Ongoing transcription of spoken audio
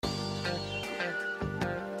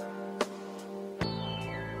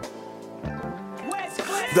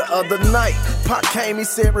The other night, Pop came, he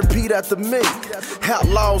said, repeat after me.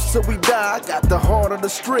 Outlaws till we die, I got the heart of the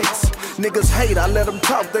streets. Niggas hate, I let them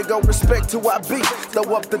talk, they gon' respect who I be.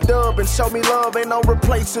 Throw up the dub and show me love, ain't no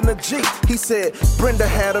replacing the G. He said, Brenda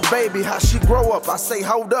had a baby, how she grow up? I say,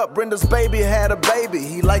 hold up, Brenda's baby had a baby.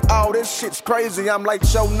 He like, oh, this shit's crazy, I'm like,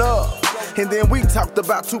 show enough. And then we talked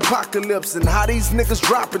about Tupacalypse and how these niggas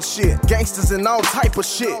dropping shit, gangsters and all type of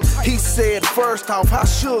shit. He said, first off, how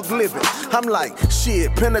Suge living? I'm like,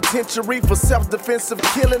 shit, penitentiary for self-defensive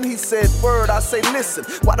killing. He said, word, I say, listen,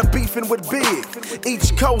 why the beefing with Big?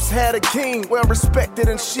 Each coast had a king, well respected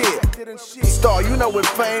and shit. Starr, you know with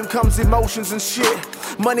fame comes emotions and shit.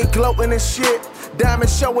 Money gloating and shit,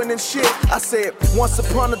 diamonds showing and shit. I said, once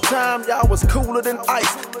upon a time, y'all was cooler than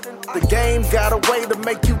ice. The game got a way to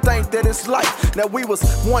make you think that it's life. Now we was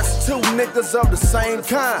once two niggas of the same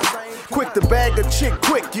kind. Quick to bag a chick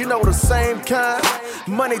quick, you know the same kind.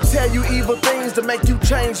 Money tell you evil things to make you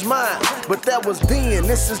change mind. But that was then,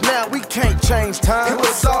 this is now, we can't change time. It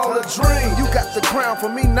was all a dream, you got the crown for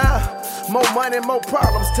me now. More money, more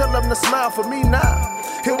problems, tell them to smile for me now.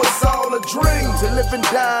 It was all a dream to live and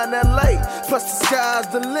die in LA. Plus the sky's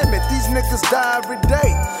the limit, these niggas die every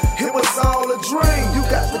day. It was all a dream, you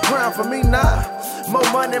got the crown for me now. More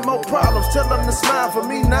money, more problems, tell them to smile for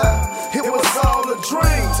me now. It was all a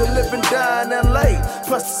dream to live and die in LA.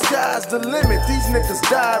 Plus the sky's the limit, these niggas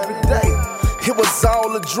die every day. It was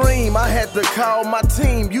all a dream, I had to call my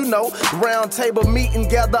team, you know, round table meeting,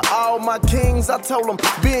 gather all my kings. I told him,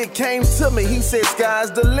 Big came to me, he said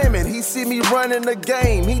sky's the limit. He see me running the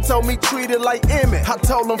game, he told me treat it like Emmett. I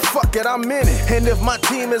told him fuck it, I'm in it. And if my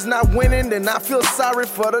team is not winning, then I feel sorry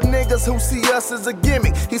for the niggas who see us as a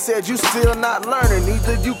gimmick. He said you still not learning,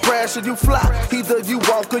 either you crash or you fly. Either you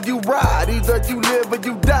walk or you ride, either you live or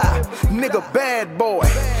you die. Nigga bad boy,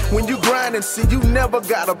 when you grindin', see you never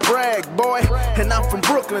gotta brag boy. And I'm from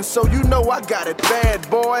Brooklyn, so you know I got it bad,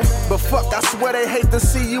 boy. But fuck, I swear they hate to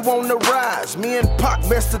see you on the rise. Me and Pac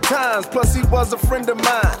best of times, plus he was a friend of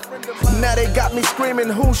mine. Now they got me screaming,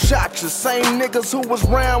 who shot you? Same niggas who was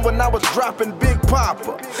round when I was dropping Big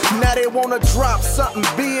Papa. Now they wanna drop something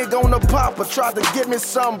big on the Papa. Tried to get me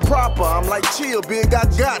something proper. I'm like, chill, Big, I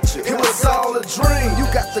got you. It was all a dream, you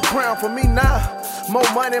got the crown for me now. More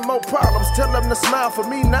money, more problems, tell them to smile for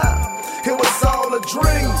me now. It was all a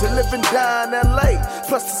dream to live and die in LA.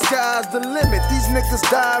 Plus the sky's the limit, these niggas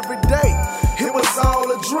die every day. It was all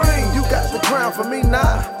a dream, you got the crown for me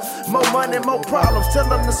now. More money, more problems, tell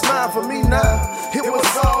them to smile for me now. It was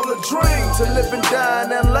all a dream to live and die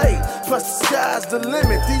in LA. Plus the sky's the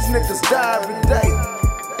limit, these niggas die every day.